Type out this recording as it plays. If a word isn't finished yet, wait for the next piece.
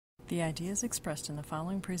The ideas expressed in the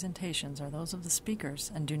following presentations are those of the speakers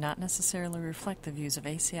and do not necessarily reflect the views of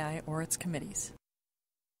ACI or its committees.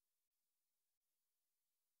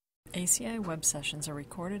 ACI web sessions are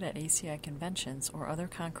recorded at ACI conventions or other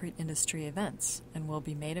concrete industry events and will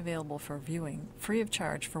be made available for viewing free of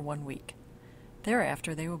charge for 1 week.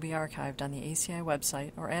 Thereafter, they will be archived on the ACI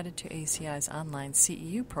website or added to ACI's online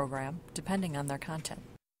CEU program, depending on their content.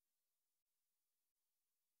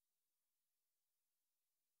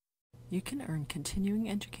 You can earn continuing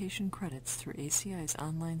education credits through ACI's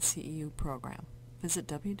online CEU program. Visit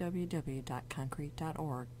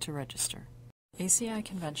www.concrete.org to register. ACI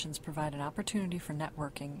conventions provide an opportunity for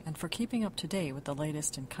networking and for keeping up to date with the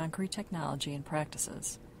latest in concrete technology and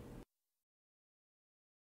practices.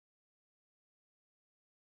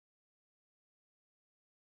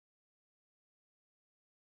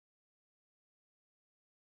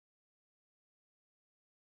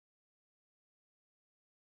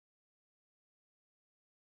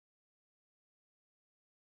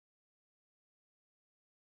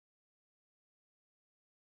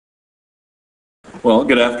 Well,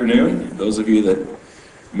 good afternoon. Those of you that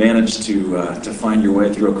managed to find your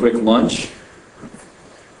way through a quick lunch,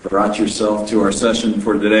 brought yourself to our session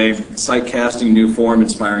for today, Site Casting, New Form,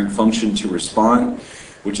 Inspiring Function to Respond,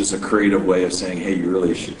 which is a creative way of saying, hey, you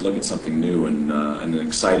really should look at something new and in an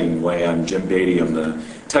exciting way. I'm Jim Beatty. I'm the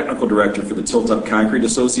Technical Director for the Tilt Up Concrete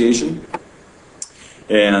Association.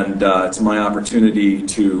 And it's my opportunity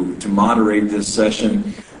to moderate this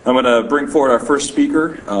session. I'm going to bring forward our first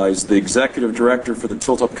speaker. He's the Executive Director for the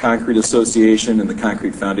Tilt Up Concrete Association and the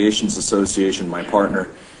Concrete Foundations Association, my partner,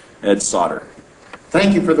 Ed Sauter.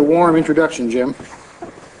 Thank you for the warm introduction, Jim.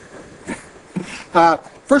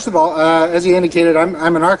 First of all, as he indicated,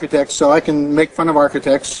 I'm an architect, so I can make fun of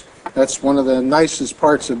architects. That's one of the nicest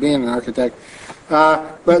parts of being an architect.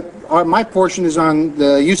 But my portion is on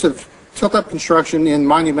the use of tilt-up construction in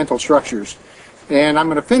monumental structures. And I'm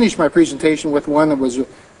going to finish my presentation with one that was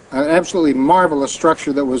an absolutely marvelous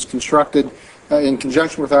structure that was constructed in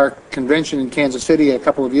conjunction with our convention in Kansas City a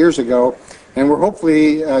couple of years ago. And we're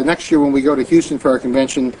hopefully next year when we go to Houston for our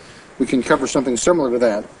convention, we can cover something similar to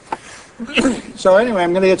that. So anyway,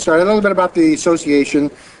 I'm going to get started. A little bit about the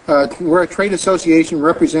association. We're a trade association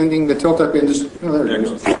representing the tilt-up industry. Oh, there it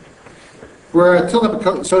is. We're a tilt-up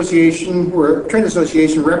association. We're a trade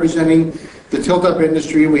association representing the tilt-up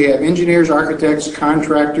industry. We have engineers, architects,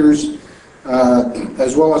 contractors,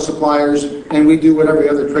 as well as suppliers, and we do what every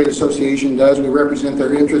other trade association does. We represent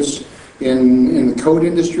their interests in the code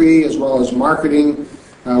industry as well as marketing.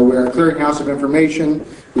 We're a clearinghouse of information.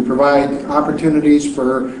 We provide opportunities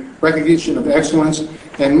for recognition of excellence,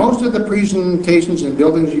 and most of the presentations and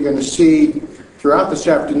buildings you're going to see throughout this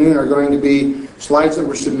afternoon are going to be slides that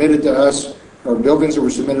were submitted to us, or buildings that were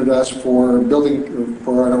submitted to us for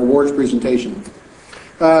an awards presentation.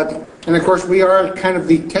 And of course, we are kind of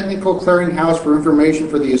the technical clearinghouse for information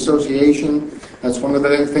for the association. That's one of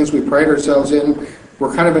the things we pride ourselves in.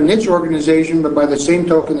 We're kind of a niche organization, but by the same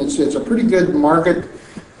token, it's a pretty good market.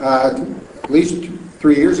 At least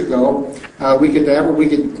 3 years ago, we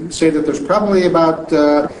could say that there's probably about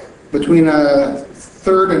between a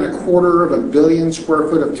third and a quarter of a billion square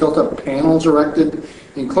foot of tilt-up panels erected,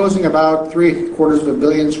 enclosing about 3/4 of a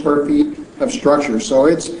billion square feet of structure. So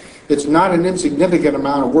it's not an insignificant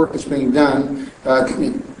amount of work that's being done.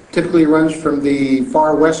 It typically runs from the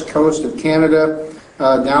far west coast of Canada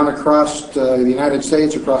down across the United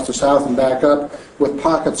States, across the south and back up, with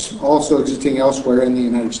pockets also existing elsewhere in the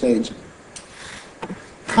United States.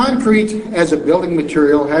 Concrete as a building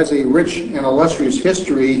material has a rich and illustrious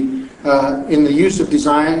history in the use of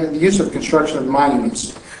design, the use of construction of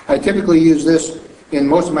monuments. I typically use this in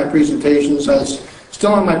most of my presentations as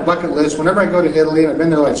still on my bucket list. Whenever I go to Italy, and I've been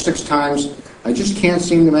there like 6 times, I just can't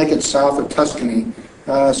seem to make it south of Tuscany.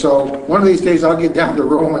 So one of these days I'll get down to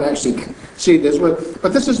Rome and actually see this.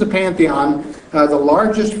 But this is the Pantheon, the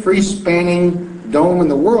largest free-spanning dome in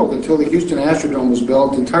the world until the Houston Astrodome was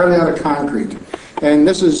built, entirely out of concrete. And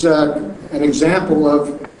this is an example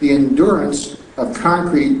of the endurance of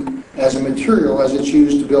concrete as a material as it's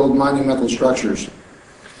used to build monumental structures.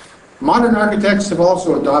 Modern architects have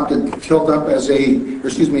also adopted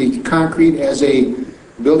concrete as a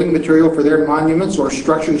building material for their monuments or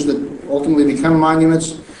structures that ultimately become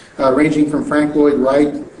monuments, ranging from Frank Lloyd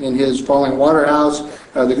Wright in his Falling Water House,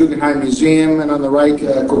 the Guggenheim Museum, and on the right,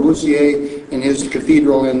 Corbusier in his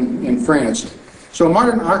cathedral in France. So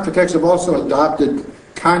modern architects have also adopted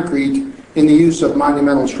concrete in the use of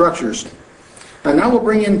monumental structures. And now we'll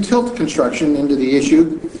bring in tilt construction into the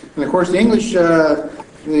issue. And of course the English, the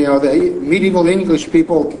medieval English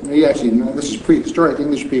people, actually no, this is prehistoric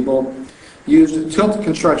English people, used tilt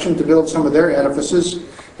construction to build some of their edifices.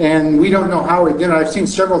 And we don't know how it did it. I've seen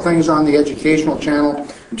several things on the educational channel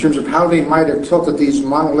in terms of how they might have tilted these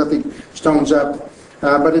monolithic stones up.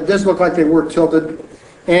 But it does look like they were tilted.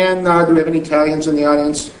 And do we have any Italians in the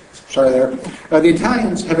audience? Sorry there. The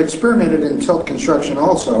Italians have experimented in tilt construction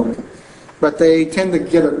also, but they tend to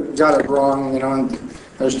got it wrong, and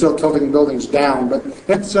they're still tilting buildings down. But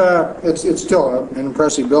it's still an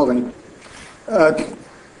impressive building.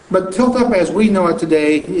 But tilt up as we know it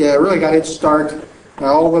today really got its start,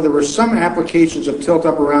 although there were some applications of tilt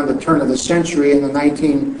up around the turn of the century in the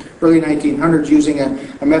early 1900s using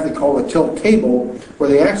a method called a tilt table, where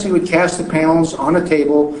they actually would cast the panels on a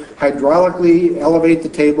table, hydraulically elevate the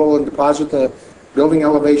table and deposit the building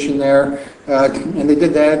elevation there, and they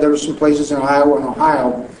did that. There were some places in Iowa and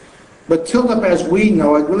Ohio. But tilt up as we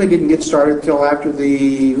know it really didn't get started until after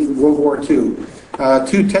the World War II.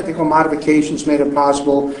 Two technical modifications made it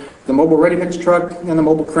possible: the mobile ready-mix truck and the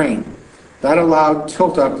mobile crane. That allowed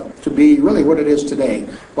tilt up to be really what it is today.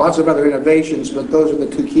 Lots of other innovations, but those are the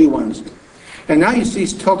two key ones. And now you see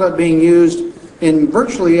tilt up being used in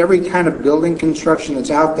virtually every kind of building construction that's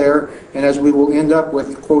out there, and as we will end up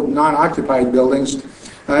with, quote, non-occupied buildings,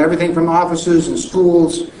 everything from offices and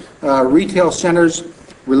schools, retail centers,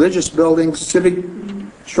 religious buildings, civic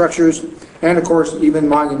structures, and of course even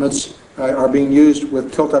monuments are being used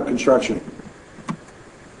with tilt up construction.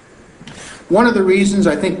 One of the reasons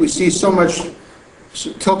I think we see so much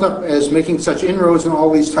tilt up as making such inroads in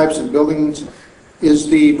all these types of buildings is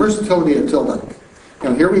the versatility of tilt up.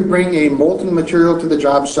 And here we bring a molten material to the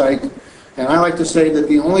job site, and I like to say that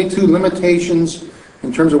the only two limitations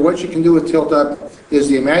in terms of what you can do with tilt up is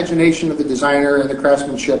the imagination of the designer and the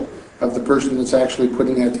craftsmanship of the person that's actually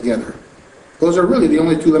putting that together. Those are really the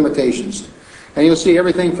only two limitations. And you'll see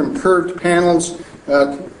everything from curved panels,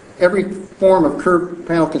 every form of curved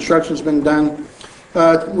panel construction has been done.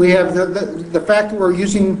 We have the fact that we're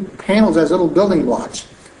using panels as little building blocks.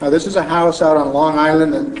 This is a house out on Long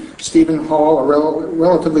Island that Stephen Hall, a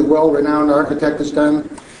relatively well-renowned architect, has done.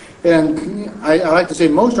 And I like to say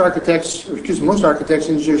most architects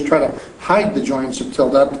engineers try to hide the joints of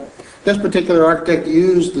tilt up. This particular architect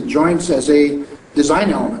used the joints as a design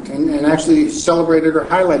element and actually celebrated or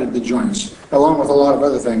highlighted the joints, along with a lot of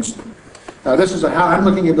other things. This is a house. I'm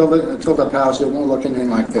looking at building a tilt up house. It won't look anything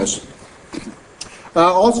like this.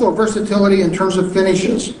 Also, versatility in terms of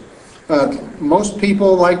finishes. Most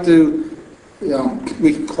people like to,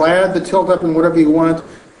 we can clad the tilt up in whatever you want.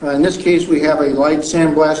 In this case, we have a light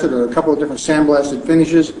sandblasted or a couple of different sandblasted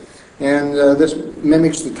finishes, and this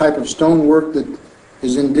mimics the type of stonework that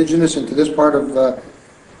is indigenous into this part of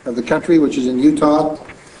the country, which is in Utah.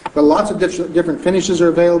 But lots of different finishes are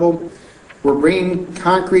available. We're bringing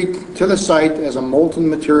concrete to the site as a molten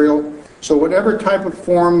material, so whatever type of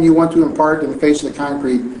form you want to impart in the face of the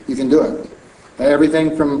concrete, you can do it.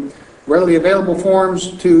 Everything from readily available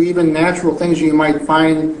forms to even natural things you might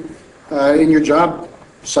find in your job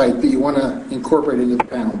site that you want to incorporate into the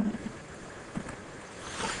panel.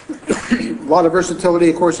 A lot of versatility,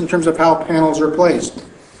 of course, in terms of how panels are placed.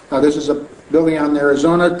 This is a building out in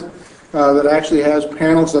Arizona that actually has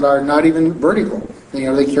panels that are not even vertical.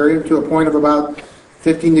 They carry them to a point of about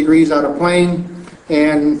 15 degrees out of plane,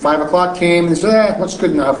 and 5 o'clock came and said, what's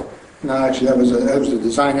good enough? No, actually, that was a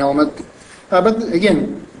design element. But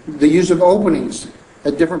again, the use of openings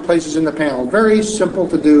at different places in the panel. Very simple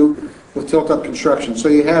to do with tilt-up construction. So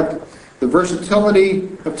you have the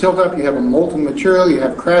versatility of tilt-up, you have a molten material, you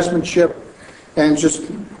have craftsmanship, and just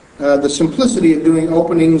the simplicity of doing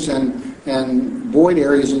openings and void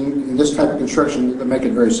areas in this type of construction that make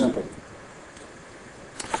it very simple.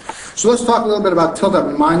 So let's talk a little bit about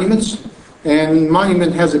tilt-up monuments. And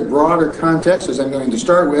monument has a broader context, as I'm going to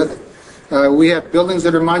start with. We have buildings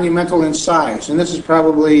that are monumental in size, and this is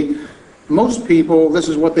probably, most people, this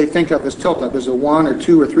is what they think of as tilt-up, as a 1 or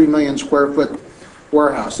 2 or 3 million square foot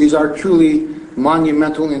warehouse. These are truly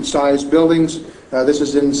monumental in size buildings. This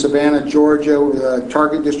is in Savannah, Georgia,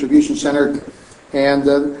 Target Distribution Center, and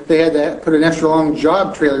they had to put an extra long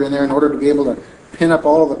job trailer in there in order to be able to pin up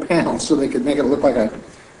all of the panels so they could make it look like a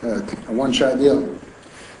one-shot deal.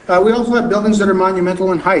 We also have buildings that are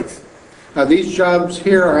monumental in height. These jobs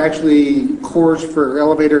here are actually cores for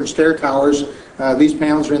elevator and stair towers. These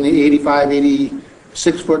panels are in the 85,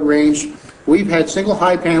 86 foot range. We've had single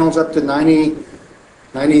high panels up to 90,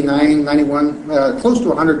 99, 91, close to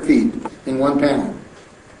 100 feet in one panel.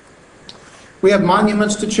 We have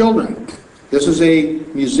monuments to children. This is a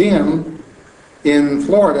museum in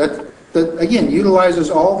Florida that, again, utilizes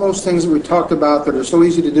all those things that we talked about that are so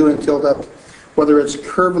easy to do in tilt-up, whether it's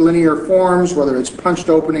curvilinear forms, whether it's punched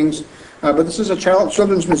openings. But this is a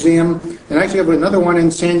children's museum, and actually have another one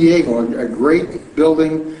in San Diego, a great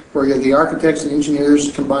building where you have the architects and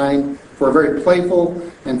engineers combined for a very playful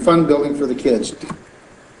and fun building for the kids.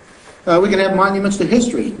 We can have monuments to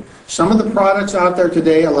history. Some of the products out there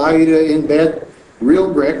today allow you to embed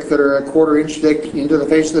real brick that are a 1/4 inch thick into the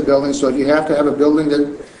face of the building, so if you have to have a building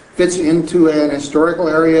that fits into an historical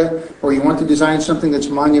area, or you want to design something that's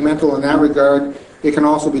monumental in that regard, it can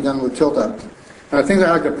also be done with tilt-up. And the thing that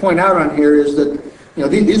I'd like to point out on here is that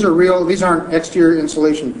these are real. These aren't exterior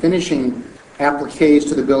insulation finishing appliques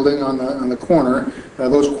to the building on the corner.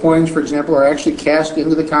 Those coins, for example, are actually cast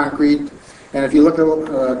into the concrete. And if you look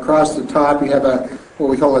across the top, you have what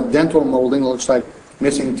we call a dental molding. It looks like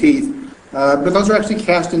missing teeth. But those are actually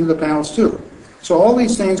cast into the panels too. So all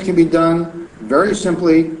these things can be done very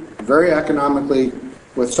simply, very economically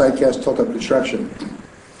with side-cast tilt-up construction.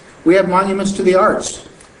 We have monuments to the arts.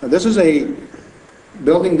 Now, this is a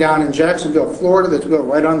building down in Jacksonville, Florida, that's built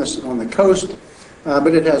right on the coast,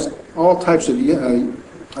 but it has all types of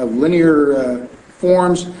linear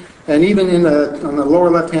forms, and even on the lower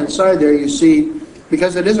left-hand side there, you see,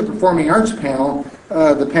 because it is a performing arts panel,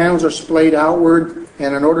 the panels are splayed outward,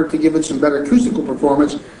 and in order to give it some better acoustical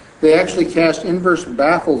performance, they actually cast inverse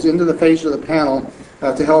baffles into the face of the panel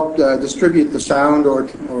to help distribute the sound,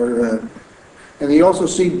 and you also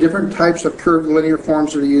see different types of curved linear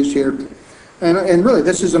forms that are used here. And really,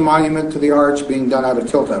 this is a monument to the arts being done out of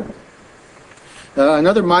tilt-up.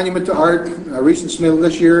 Another monument to art, a recent submittal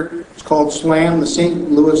this year, is called SLAM, the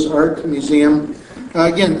St. Louis Art Museum.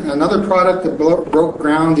 Again, another product that broke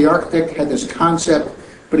ground. The architect had this concept,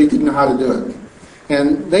 but he didn't know how to do it.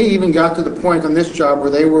 And they even got to the point on this job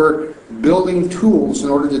where they were building tools in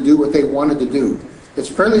order to do what they wanted to do. It's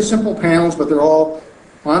fairly simple panels, but they're all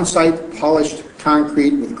on-site polished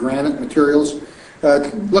concrete with granite materials.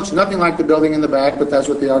 Looks nothing like the building in the back, but that's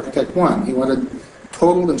what the architect wanted. He wanted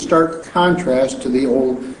total and stark contrast to the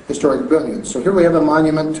old historic buildings. So here we have a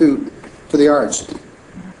monument to the arts.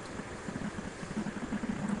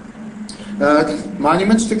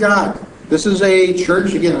 Monuments to God. This is a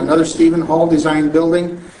church, again, another Stephen Hall designed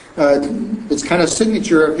building. It's kind of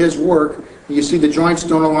signature of his work. You see the joints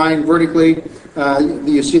don't align vertically.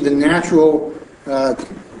 You see the natural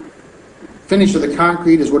finish of the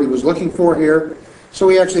concrete is what he was looking for here. So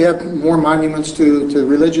we actually have more monuments to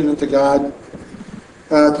religion and to God.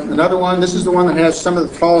 Another one, this is the one that has some of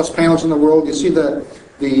the tallest panels in the world. You see the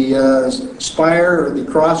spire or the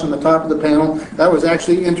cross on the top of the panel. That was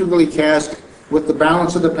actually integrally cast with the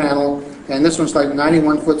balance of the panel, and this one's like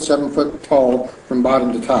 91 foot, 7 foot tall from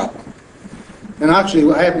bottom to top. And actually,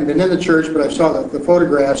 I haven't been in the church, but I saw the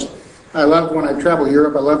photographs. I love when I travel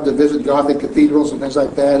Europe, I love to visit Gothic cathedrals and things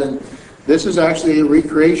like that, and this is actually a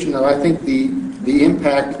recreation of, I think, the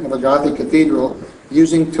impact of a Gothic cathedral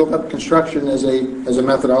using tilt-up construction as a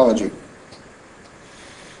methodology.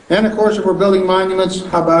 And of course, if we're building monuments,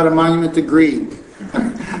 how about a monument to greed?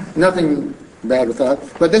 Nothing bad with that.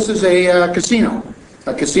 But this is a casino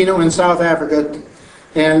in South Africa,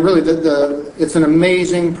 and really it's an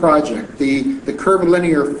amazing project. The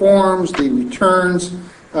curvilinear forms, the returns.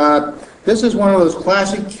 This is one of those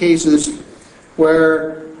classic cases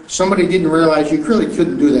where somebody didn't realize you really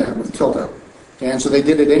couldn't do that with tilt-up. And so they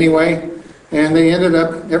did it anyway, and they ended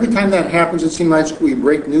up, every time that happens, it seems like we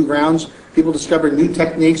break new grounds. People discover new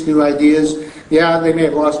techniques, new ideas. Yeah, they may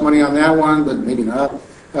have lost money on that one, but maybe not.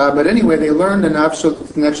 But anyway, they learned enough so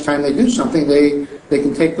that the next time they do something, they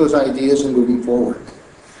can take those ideas and move them forward.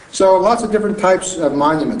 So lots of different types of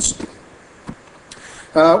monuments.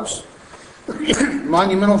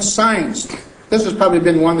 Monumental signs. This has probably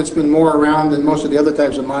been one that's been more around than most of the other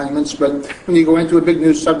types of monuments, but when you go into a big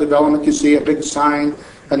new subdevelopment, you see a big sign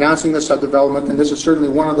announcing the subdevelopment, and this is certainly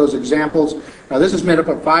one of those examples. Now this is made up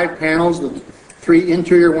of 5 panels. The 3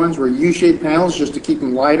 interior ones were U-shaped panels just to keep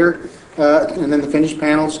them lighter, and then the finished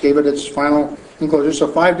panels gave it its final enclosure. So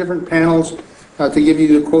 5 different panels to give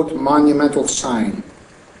you the, quote, monumental sign.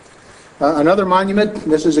 Another monument,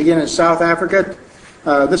 this is again in South Africa.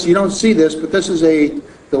 This, you don't see this, but this is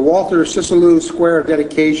the Walter Sisulu Square of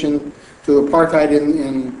dedication to apartheid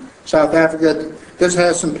in South Africa. This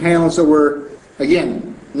has some panels that were,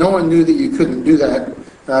 again, no one knew that you couldn't do that.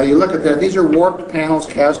 You look at that, these are warped panels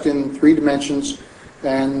cast in 3 dimensions,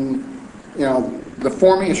 and you know, the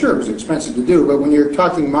forming, sure, it was expensive to do, but when you're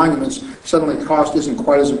talking monuments, suddenly cost isn't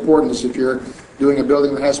quite as important as if you're doing a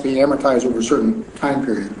building that has to be amortized over a certain time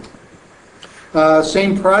period.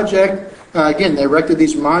 Same project, again, they erected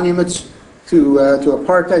these monuments to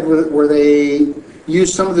apartheid, where they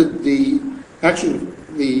used some of the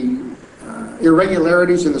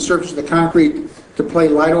irregularities in the surface of the concrete to play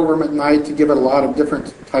light over them at night to give it a lot of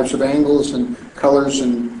different types of angles and colors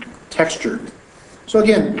and texture. So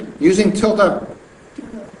again, using tilt-up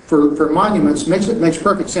for monuments makes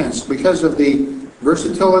perfect sense because of the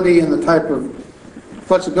versatility and the type of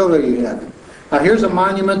flexibility you have. Here's a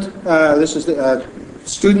monument. This is a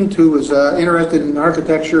student who was interested in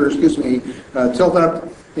architecture, tilt-up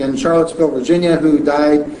in Charlottesville, Virginia, who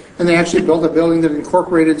died, and they actually built a building that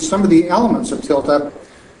incorporated some of the elements of tilt-up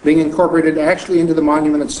being incorporated actually into the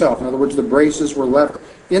monument itself. In other words, the braces were left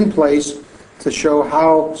in place to show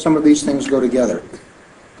how some of these things go together.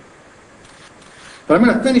 But I'm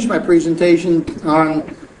going to finish my presentation on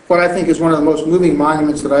what I think is one of the most moving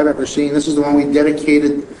monuments that I've ever seen. This is the one we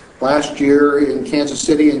dedicated last year in Kansas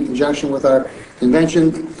City in conjunction with our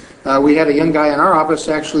convention. We had a young guy in our office,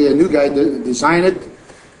 actually a new guy, design it,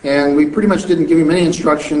 and we pretty much didn't give him any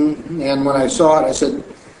instruction. And when I saw it, I said,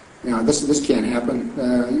 this can't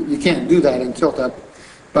happen. You can't do that in tilt-up.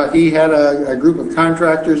 But he had a group of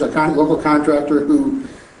contractors, a local contractor who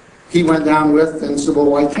he went down with and said, well,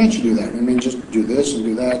 why can't you do that? I mean, just do this and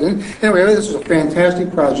do that. And anyway, this is a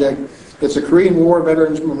fantastic project. It's a Korean War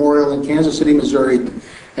Veterans Memorial in Kansas City, Missouri,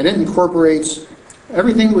 and it incorporates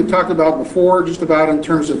everything we talked about before, just about in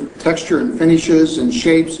terms of texture and finishes and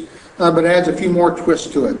shapes, but adds a few more twists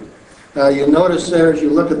to it. You'll notice there as you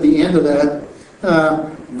look at the end of that,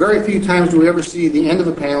 very few times do we ever see the end of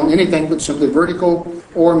the panel, anything but simply vertical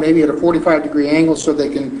or maybe at a 45-degree angle so they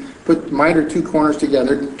can put miter two corners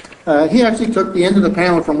together. He actually took the end of the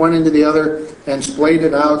panel from one end to the other and splayed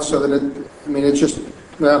it out so that it's just,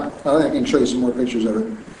 well, I can show you some more pictures of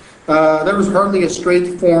it. There was hardly a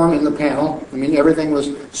straight form in the panel. I mean, everything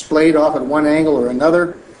was splayed off at one angle or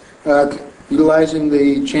another, utilizing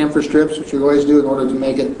the chamfer strips, which we always do in order to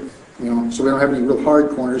make it, so we don't have any real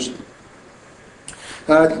hard corners.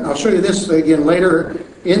 I'll show you this again later.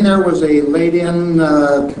 In there was a laid-in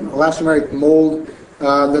elastomeric mold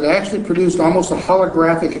that actually produced almost a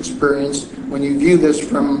holographic experience when you view this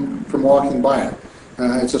from walking by it.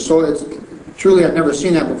 It's truly, I've never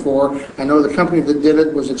seen that before. I know the company that did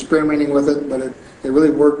it was experimenting with it, but it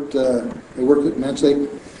really worked. It worked immensely.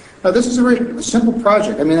 This is a very simple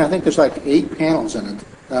project. I mean, I think there's like 8 panels in it,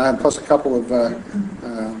 plus a couple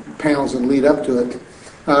of panels that lead up to it.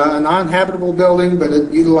 A non-habitable building, but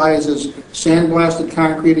it utilizes sandblasted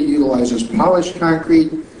concrete, it utilizes polished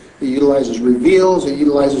concrete, it utilizes reveals, it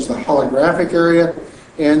utilizes the holographic area,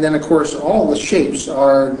 and then of course all the shapes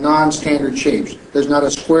are non-standard shapes. There's not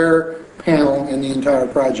a square panel in the entire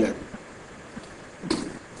project.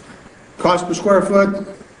 Cost per square foot,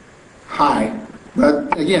 high.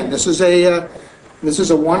 But again, this is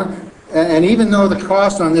a one, and even though the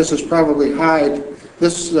cost on this is probably high,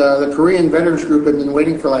 the Korean Veterans Group had been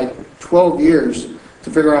waiting for like 12 years to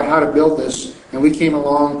figure out how to build this, and we came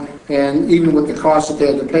along, and even with the cost that they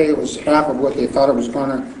had to pay, it was half of what they thought it was going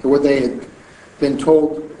to, or what they had been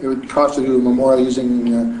told it would cost to do a memorial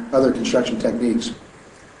using other construction techniques.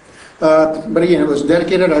 But again, it was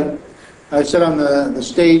dedicated. I sat on the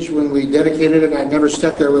stage when we dedicated it. I'd never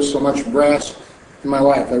stepped there with so much brass in my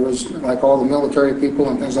life. There was like all the military people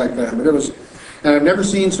and things like that. But it was, and I've never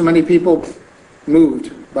seen so many people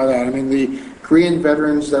moved by that. I mean, the Korean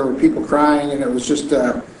veterans, there were people crying, and it was just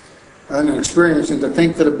an experience. And to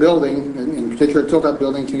think that a building, in particular a tilt-up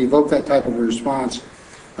building, can evoke that type of a response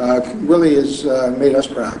really has made us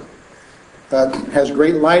proud. Has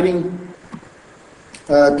great lighting.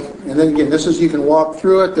 And then again, you can walk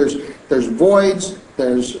through it. There's voids.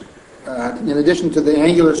 There's, in addition to the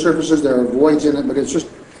angular surfaces, there are voids in it, but it's just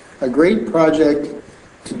a great project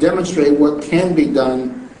to demonstrate what can be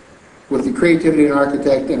done with the creativity of an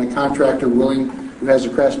architect and a contractor who has the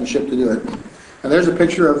craftsmanship to do it. And there's a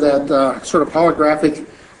picture of that sort of holographic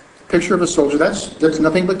picture of a soldier. That's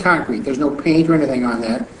nothing but concrete. There's no paint or anything on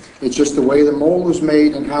that. It's just the way the mold was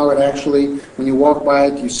made and how it actually, when you walk by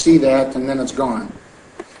it, you see that, and then it's gone.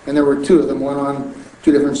 And there were 2 of them, one on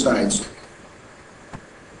 2 different sides.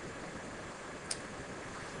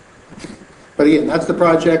 But again, that's the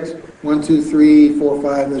project. 1, 2, 3, 4,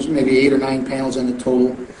 5. There's maybe 8 or 9 panels in it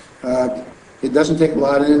total. It doesn't take a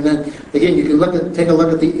lot, and then again, you can take a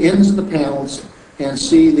look at the ends of the panels and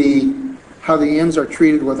see how the ends are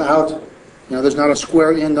treated without, there's not a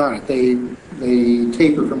square end on it. They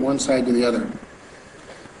taper from one side to the other.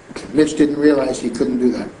 Mitch didn't realize he couldn't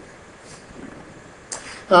do that.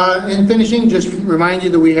 In finishing, just remind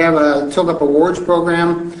you that we have a Tilt-Up Awards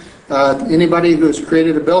program. Anybody who has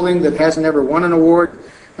created a building that hasn't ever won an award,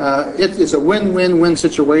 it's a win-win-win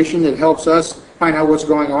situation. It helps us find out what's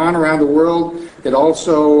going on around the world. It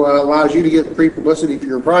also allows you to get free publicity for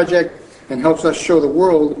your project and helps us show the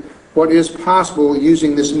world what is possible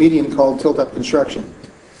using this medium called tilt-up construction.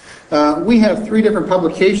 We have 3 different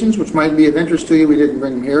publications which might be of interest to you. We didn't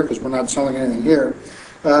bring them here because we're not selling anything here.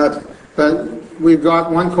 But we've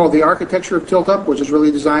got one called The Architecture of Tilt-Up, which is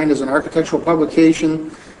really designed as an architectural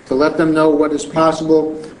publication to let them know what is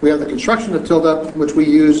possible. We have The Construction of Tilt-Up, which we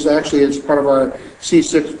use actually as part of our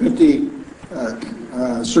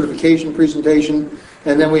C650 certification presentation.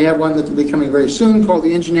 And then we have one that will be coming very soon called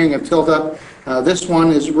The Engineering of Tilt-Up. This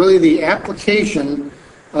one is really the application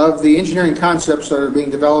of the engineering concepts that are being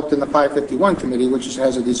developed in the 551 committee, which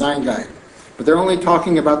has a design guide. But they're only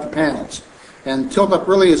talking about the panels. And tilt-up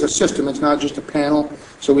really is a system, it's not just a panel,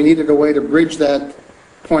 so we needed a way to bridge that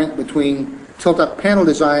point between tilt-up panel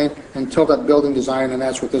design and tilt-up building design, and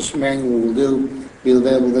that's what this manual will do, be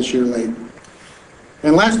available this year late.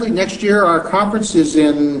 And lastly, next year our conference is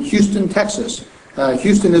in Houston, Texas.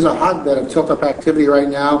 Houston is a hotbed of tilt-up activity right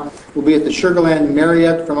now. We'll be at the Sugarland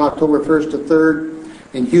Marriott from October 1st to 3rd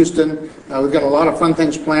in Houston. We've got a lot of fun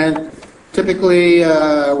things planned. Typically,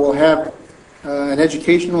 we'll have an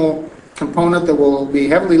educational component that will be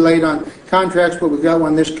heavily laid on contracts, but we've got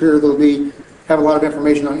one this year that will have a lot of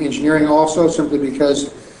information on engineering also, simply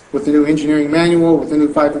because with the new engineering manual, with the new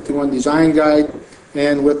 551 design guide,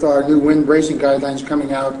 and with our new wind bracing guidelines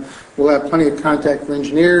coming out, we'll have plenty of contact for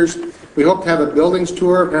engineers. We hope to have a buildings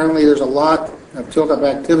tour. Apparently there's a lot of tilt-up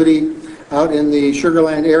activity out in the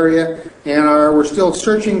Sugarland area, and we're still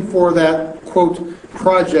searching for that, quote,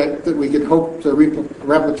 project that we could hope to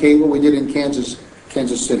replicate what we did in Kansas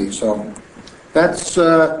City. So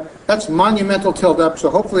that's Monumental Tilt-Up, so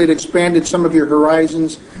hopefully it expanded some of your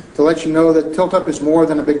horizons to let you know that tilt-up is more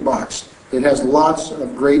than a big box. It has lots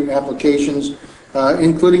of great applications,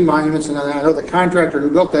 including monuments, and I know the contractor who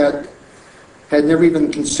built that had never even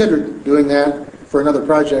considered doing that for another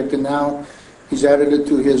project, and now he's added it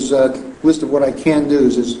to his list of what I can do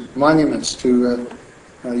is monuments to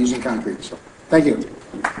using concrete. So, thank you.